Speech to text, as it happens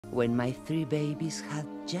When my 3 babies had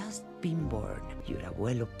just been born, your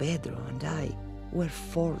abuelo Pedro and I were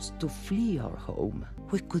forced to flee our home.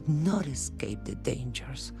 We could not escape the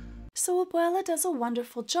dangers. So Abuela does a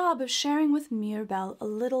wonderful job of sharing with Mirabel a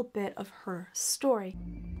little bit of her story.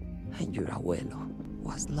 And your abuelo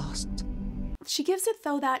was lost. She gives it,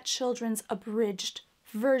 though, that children's abridged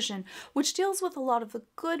version, which deals with a lot of the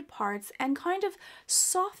good parts and kind of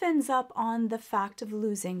softens up on the fact of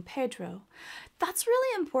losing Pedro. That's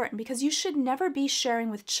really important because you should never be sharing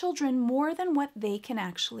with children more than what they can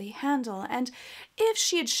actually handle. And if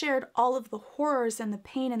she had shared all of the horrors and the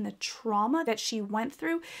pain and the trauma that she went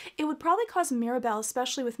through, it would probably cause Mirabel,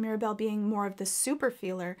 especially with Mirabel being more of the super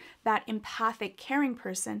feeler, that empathic, caring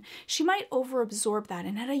person, she might overabsorb that.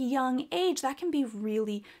 And at a young age, that can be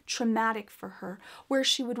really traumatic for her, where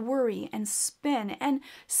she would worry and spin and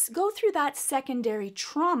go through that secondary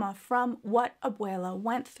trauma from what Abuela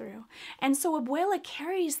went through. And so Abuela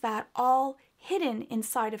carries that all hidden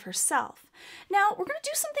inside of herself. Now, we're going to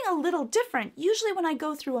do something a little different. Usually when I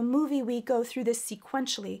go through a movie, we go through this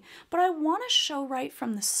sequentially, but I want to show right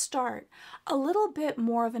from the start a little bit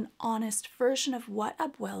more of an honest version of what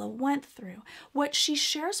Abuela went through, what she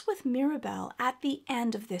shares with Mirabel at the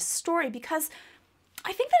end of this story, because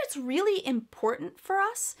I think that it's really important for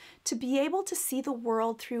us to be able to see the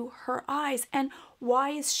world through her eyes. And why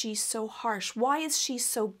is she so harsh? Why is she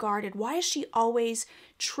so guarded? Why is she always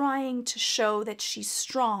trying to show that she's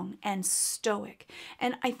strong and stoic?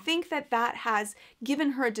 And I think that that has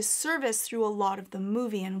given her a disservice through a lot of the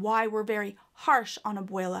movie and why we're very harsh on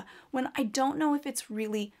Abuela when I don't know if it's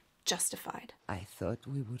really justified. I thought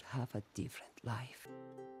we would have a different life.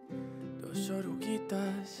 Dos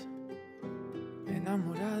oruguitas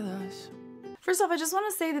enamoradas. First off, I just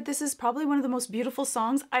want to say that this is probably one of the most beautiful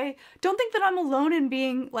songs. I don't think that I'm alone in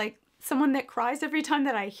being like someone that cries every time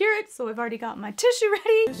that I hear it, so I've already got my tissue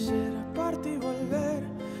ready.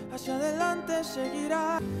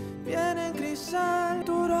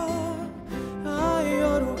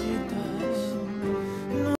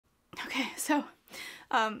 Okay, so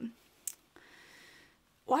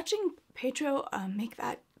watching Pedro make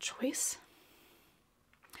that choice.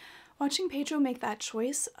 Watching Pedro make that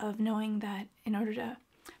choice of knowing that in order to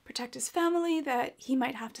protect his family that he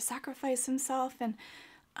might have to sacrifice himself, and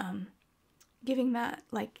giving that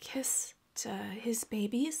like kiss to his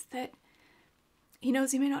babies that he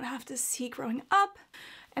knows he may not have to see growing up,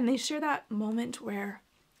 and they share that moment where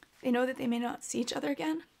they know that they may not see each other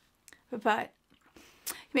again, but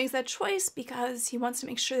he makes that choice because he wants to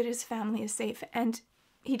make sure that his family is safe, and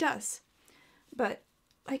he does. But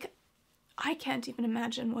like, I can't even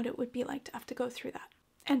imagine what it would be like to have to go through that.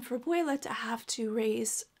 And for Abuela to have to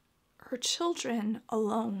raise her children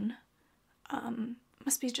alone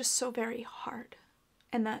must be just so very hard.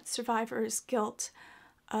 And that survivor's guilt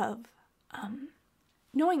of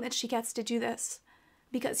knowing that she gets to do this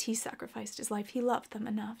because he sacrificed his life. He loved them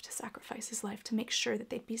enough to sacrifice his life to make sure that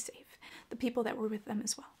they'd be safe. The people that were with them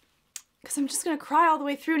as well. Because I'm just going to cry all the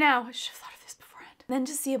way through now. I should have thought of this beforehand. And then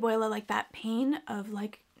to see Abuela like that pain of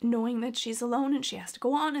like knowing that she's alone and she has to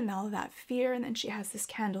go on, and all of that fear, and then she has this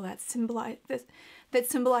candle that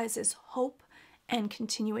symbolizes hope and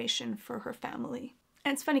continuation for her family.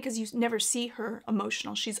 And it's funny because you never see her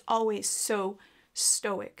emotional. She's always so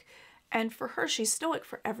stoic. And for her, she's stoic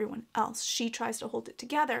for everyone else. She tries to hold it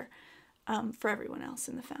together for everyone else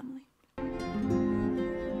in the family.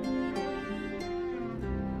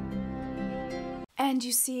 And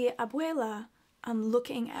you see Abuela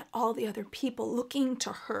looking at all the other people, looking to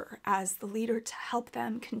her as the leader to help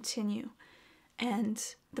them continue. And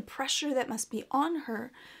the pressure that must be on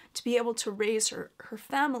her to be able to raise her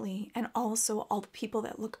family, and also all the people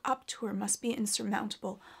that look up to her, must be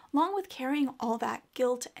insurmountable, along with carrying all that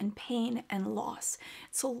guilt and pain and loss.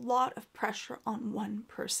 It's a lot of pressure on one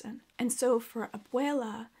person. And so for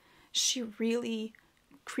Abuela, she really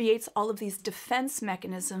creates all of these defense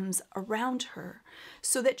mechanisms around her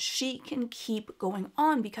so that she can keep going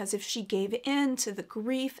on, because if she gave in to the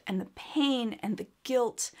grief and the pain and the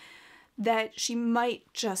guilt, that she might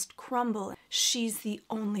just crumble. She's the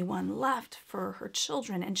only one left for her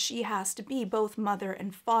children, and she has to be both mother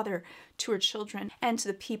and father to her children and to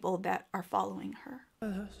the people that are following her.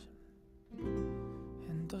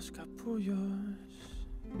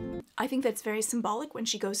 I think that's very symbolic when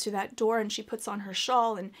she goes to that door and she puts on her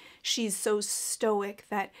shawl, and she's so stoic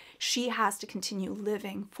that she has to continue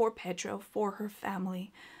living for Pedro, for her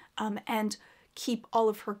family, and keep all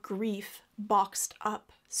of her grief boxed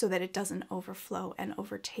up so that it doesn't overflow and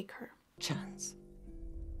overtake her. Chance.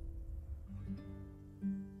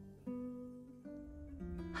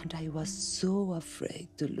 and I was so afraid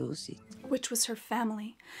to lose it. Which was her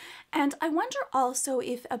family. And I wonder also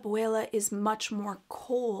if Abuela is much more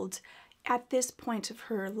cold at this point of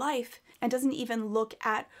her life and doesn't even look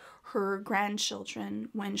at her grandchildren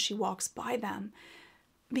when she walks by them,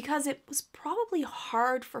 because it was probably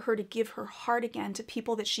hard for her to give her heart again to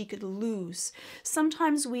people that she could lose.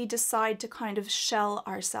 Sometimes we decide to kind of shell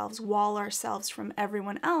ourselves, wall ourselves from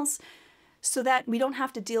everyone else, so that we don't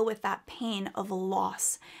have to deal with that pain of a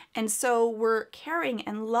loss. And so we're caring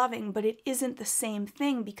and loving, but it isn't the same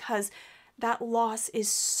thing because that loss is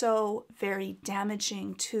so very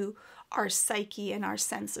damaging to our psyche and our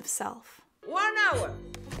sense of self. 1 hour.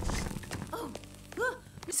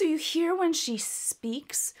 So you hear when she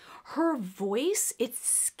speaks, her voice, it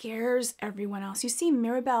scares everyone else. You see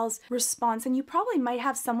Mirabel's response, and you probably might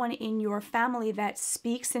have someone in your family that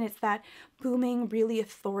speaks, and it's that booming, really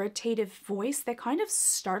authoritative voice that kind of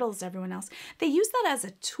startles everyone else. They use that as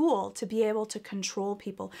a tool to be able to control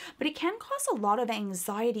people, but it can cause a lot of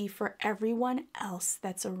anxiety for everyone else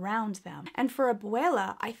that's around them. And for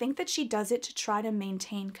Abuela, I think that she does it to try to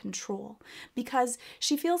maintain control, because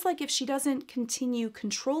she feels like if she doesn't continue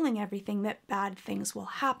controlling everything, that bad things will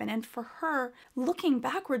happen. And for her, looking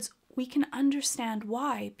backwards, we can understand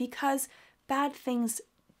why, because bad things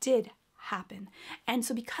did happen. And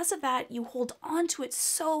so because of that, you hold on to it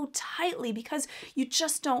so tightly because you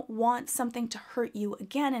just don't want something to hurt you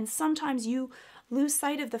again. And sometimes you lose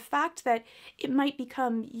sight of the fact that it might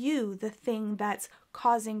become you, the thing that's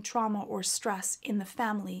causing trauma or stress in the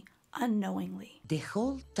family unknowingly. The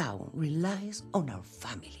whole town relies on our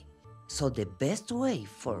family. So the best way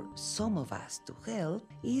for some of us to help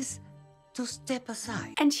is to step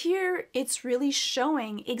aside. And here it's really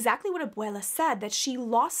showing exactly what Abuela said, that she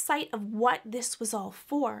lost sight of what this was all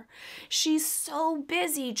for. She's so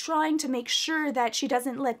busy trying to make sure that she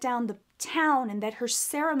doesn't let down the town and that her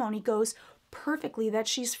ceremony goes perfectly, that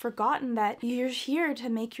she's forgotten that you're here to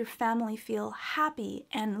make your family feel happy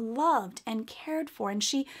and loved and cared for. And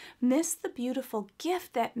she missed the beautiful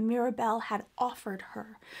gift that Mirabel had offered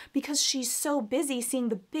her because she's so busy seeing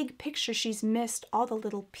the big picture. She's missed all the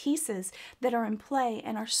little pieces that are in play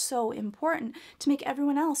and are so important to make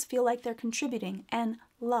everyone else feel like they're contributing and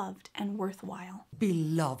loved and worthwhile.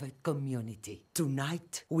 Beloved community,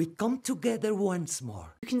 tonight we come together once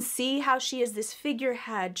more. You can see how she is this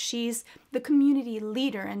figurehead. She's the community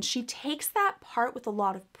leader, and she takes that part with a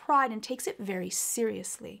lot of pride and takes it very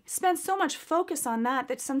seriously. Spends so much focus on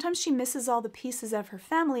that sometimes she misses all the pieces of her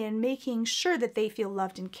family and making sure that they feel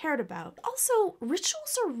loved and cared about. Also,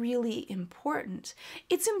 rituals are really important.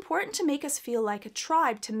 It's important to make us feel like a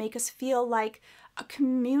tribe, to make us feel like a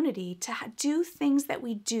community, to do things that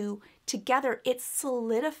we do together. It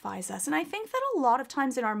solidifies us. And I think that a lot of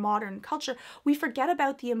times in our modern culture, we forget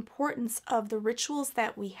about the importance of the rituals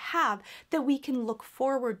that we have, that we can look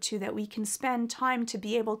forward to, that we can spend time to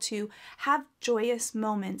be able to have joyous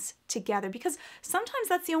moments together. Because sometimes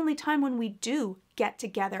that's the only time when we do get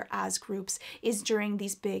together as groups, is during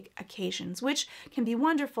these big occasions, which can be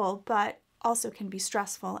wonderful, but also can be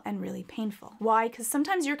stressful and really painful. Why? Because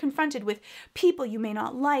sometimes you're confronted with people you may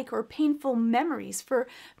not like or painful memories. For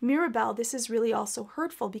Mirabel, this is really also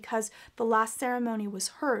hurtful because the last ceremony was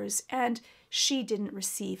hers and she didn't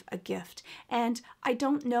receive a gift. And I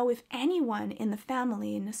don't know if anyone in the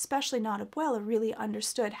family, and especially not Abuela, really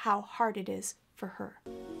understood how hard it is for her.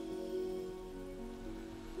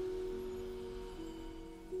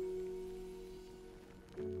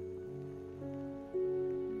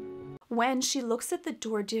 When she looks at the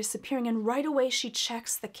door disappearing and right away she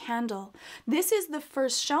checks the candle. This is the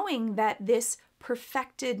first showing that this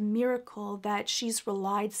perfected miracle that she's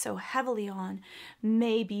relied so heavily on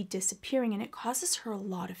may be disappearing, and it causes her a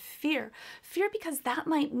lot of fear. Fear because that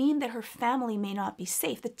might mean that her family may not be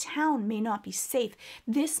safe, the town may not be safe,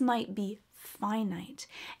 this might be finite,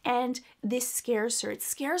 and this scares her. It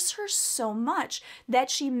scares her so much that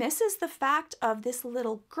she misses the fact of this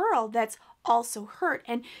little girl that's also hurt.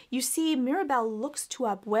 And you see Mirabel looks to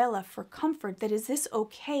Abuela for comfort, that is this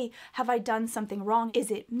okay? Have I done something wrong? Is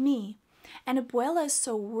it me? And Abuela is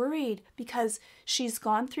so worried because she's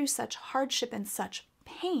gone through such hardship and such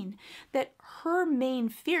pain that her main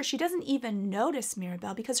fear, she doesn't even notice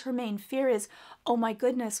Mirabel because her main fear is, oh my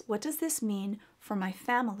goodness, what does this mean for my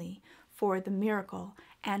family, for the miracle,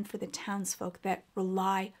 and for the townsfolk that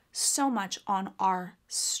rely so much on our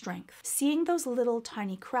strength. Seeing those little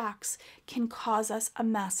tiny cracks can cause us a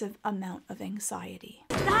massive amount of anxiety.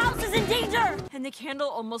 The house is in danger! And the candle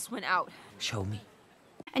almost went out. Show me.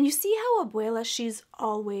 And you see how Abuela, she's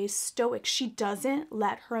always stoic. She doesn't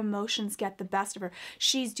let her emotions get the best of her.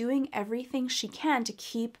 She's doing everything she can to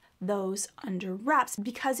keep those under wraps,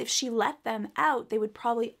 because if she let them out, they would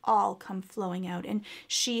probably all come flowing out. And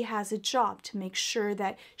she has a job to make sure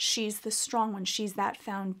that she's the strong one. She's that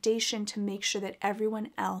foundation to make sure that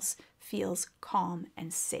everyone else feels calm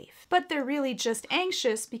and safe. But they're really just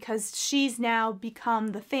anxious because she's now become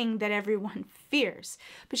the thing that everyone fears.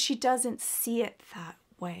 But she doesn't see it that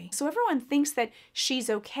way. So everyone thinks that she's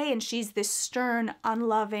okay and she's this stern,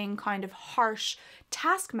 unloving, kind of harsh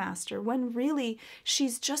taskmaster, when really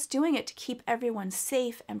she's just doing it to keep everyone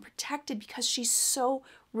safe and protected because she's so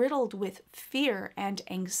riddled with fear and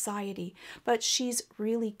anxiety. But she's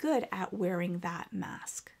really good at wearing that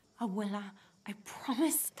mask. Abuela, I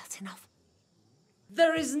promise that's enough.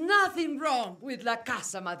 There is nothing wrong with La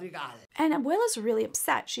Casa Madrigal. And Abuela's really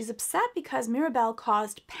upset. She's upset because Mirabel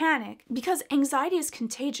caused panic, because anxiety is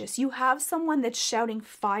contagious. You have someone that's shouting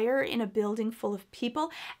fire in a building full of people,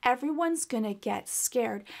 everyone's gonna get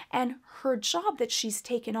scared. And her job that she's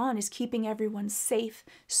taken on is keeping everyone safe,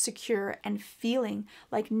 secure, and feeling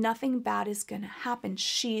like nothing bad is gonna happen.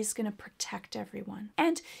 She's gonna protect everyone.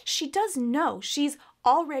 And she does know. She's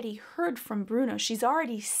already heard from Bruno. She's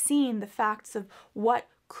already seen the facts of what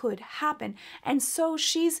could happen. And so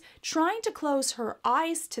she's trying to close her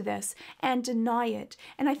eyes to this and deny it.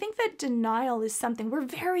 And I think that denial is something we're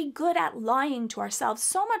very good at, lying to ourselves,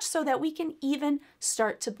 so much so that we can even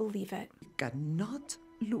start to believe it. We cannot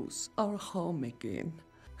lose our home again.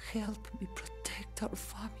 Help me protect our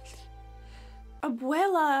family.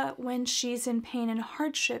 Abuela, when she's in pain and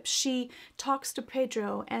hardship, she talks to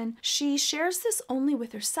Pedro, and she shares this only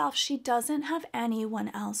with herself. She doesn't have anyone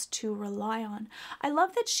else to rely on. I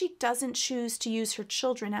love that she doesn't choose to use her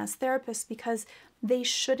children as therapists because they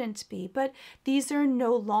shouldn't be, but these are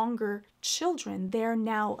no longer children. They're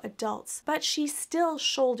now adults. But she still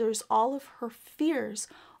shoulders all of her fears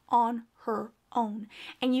on her own.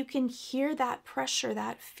 And you can hear that pressure,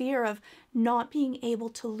 that fear of not being able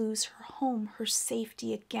to lose her home, her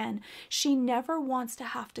safety again. She never wants to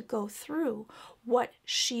have to go through what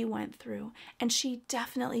she went through. And she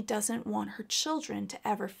definitely doesn't want her children to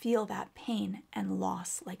ever feel that pain and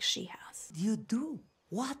loss like she has. You do?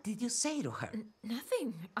 What did you say to her?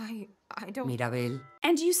 Nothing. I don't... Mirabel.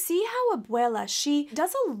 And you see how Abuela, she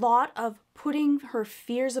does a lot of putting her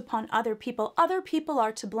fears upon other people. Other people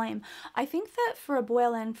are to blame. I think that for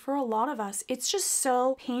Abuela and for a lot of us, it's just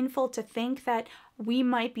so painful to think that we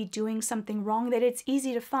might be doing something wrong, that it's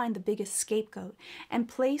easy to find the biggest scapegoat and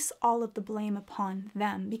place all of the blame upon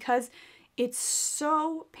them, because it's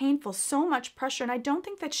so painful, so much pressure. And I don't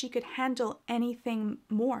think that she could handle anything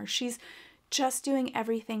more. She's just doing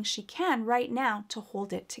everything she can right now to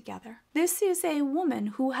hold it together. This is a woman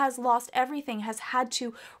who has lost everything, has had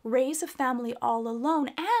to raise a family all alone,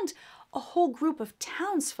 and a whole group of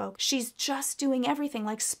townsfolk. She's just doing everything,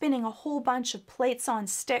 like spinning a whole bunch of plates on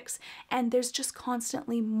sticks, and there's just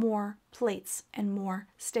constantly more plates and more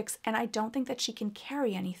sticks, and I don't think that she can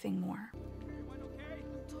carry anything more.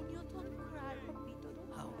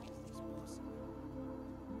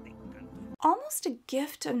 Almost a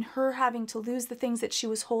gift in her having to lose the things that she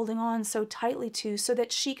was holding on so tightly to, so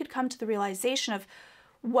that she could come to the realization of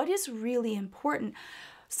what is really important.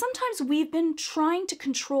 Sometimes we've been trying to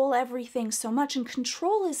control everything so much, and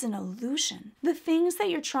control is an illusion. The things that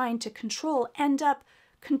you're trying to control end up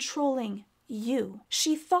controlling you.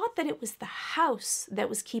 She thought that it was the house that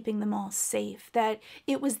was keeping them all safe, that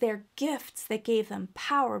it was their gifts that gave them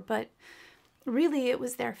power, but really it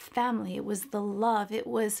was their family, it was the love, it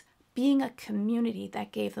was being a community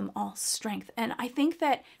that gave them all strength. And I think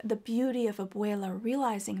that the beauty of Abuela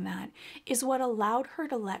realizing that is what allowed her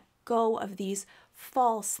to let go of these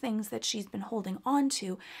false things that she's been holding on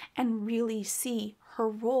to and really see her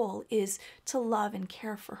role is to love and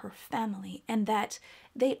care for her family, and that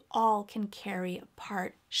they all can carry a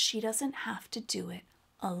part. She doesn't have to do it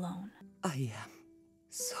alone. I am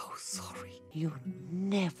so sorry. You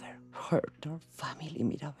never hurt our family,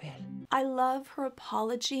 Mirabel. I love her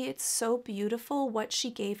apology. It's so beautiful what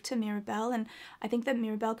she gave to Mirabel, and I think that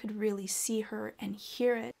Mirabel could really see her and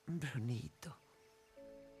hear it. Brunito.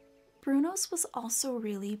 Bruno's was also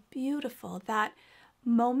really beautiful. That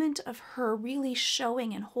moment of her really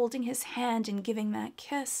showing and holding his hand and giving that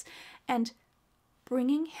kiss and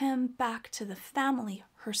bringing him back to the family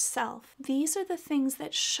herself. These are the things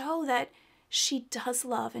that show that she does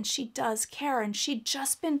love and she does care, and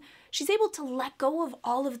she's able to let go of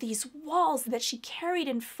all of these walls that she carried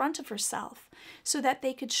in front of herself so that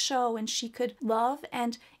they could show and she could love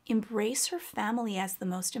and embrace her family as the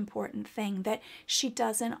most important thing, that she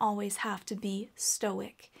doesn't always have to be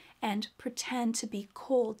stoic and pretend to be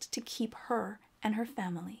cold to keep her and her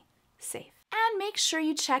family safe. And make sure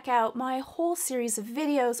you check out my whole series of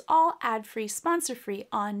videos, all ad-free, sponsor-free,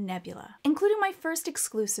 on Nebula, including my first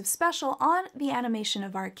exclusive special on the animation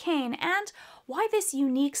of Arcane and why this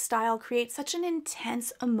unique style creates such an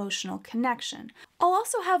intense emotional connection. I'll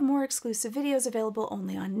also have more exclusive videos available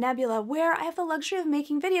only on Nebula, where I have the luxury of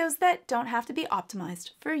making videos that don't have to be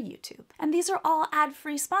optimized for YouTube. And these are all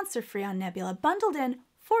ad-free, sponsor-free on Nebula, bundled in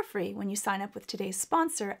for free when you sign up with today's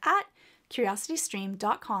sponsor at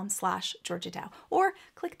curiositystream.com/Georgia Dow, or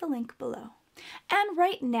click the link below. And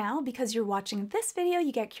right now, because you're watching this video,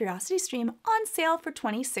 you get CuriosityStream on sale for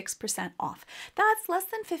 26% off. That's less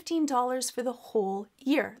than $15 for the whole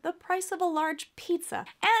year, the price of a large pizza.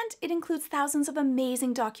 And it includes thousands of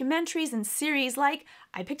amazing documentaries and series like,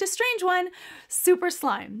 I picked a strange one, Super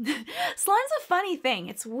Slime. Slime's a funny thing.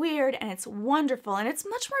 It's weird and it's wonderful, and it's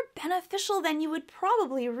much more beneficial than you would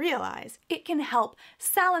probably realize. It can help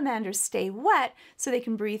salamanders stay wet so they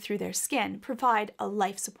can breathe through their skin, provide a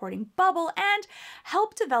life-supporting bubble, and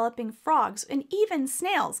help developing frogs and even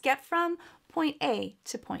snails get from point A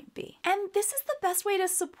to point B. And this is the best way to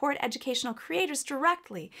support educational creators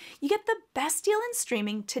directly. You get the best deal in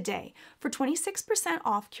streaming today for 26%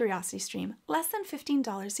 off CuriosityStream, less than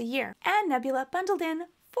 $15 a year, and Nebula bundled in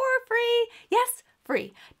for free. Yes,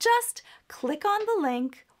 free. Just click on the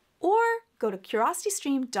link or go to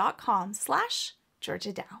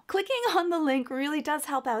curiositystream.com/Georgia Dow. Clicking on the link really does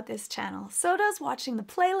help out this channel. So does watching the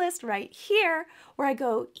playlist right here, where I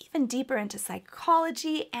go even deeper into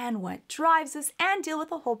psychology and what drives us and deal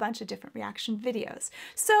with a whole bunch of different reaction videos.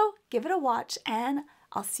 So give it a watch, and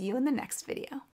I'll see you in the next video.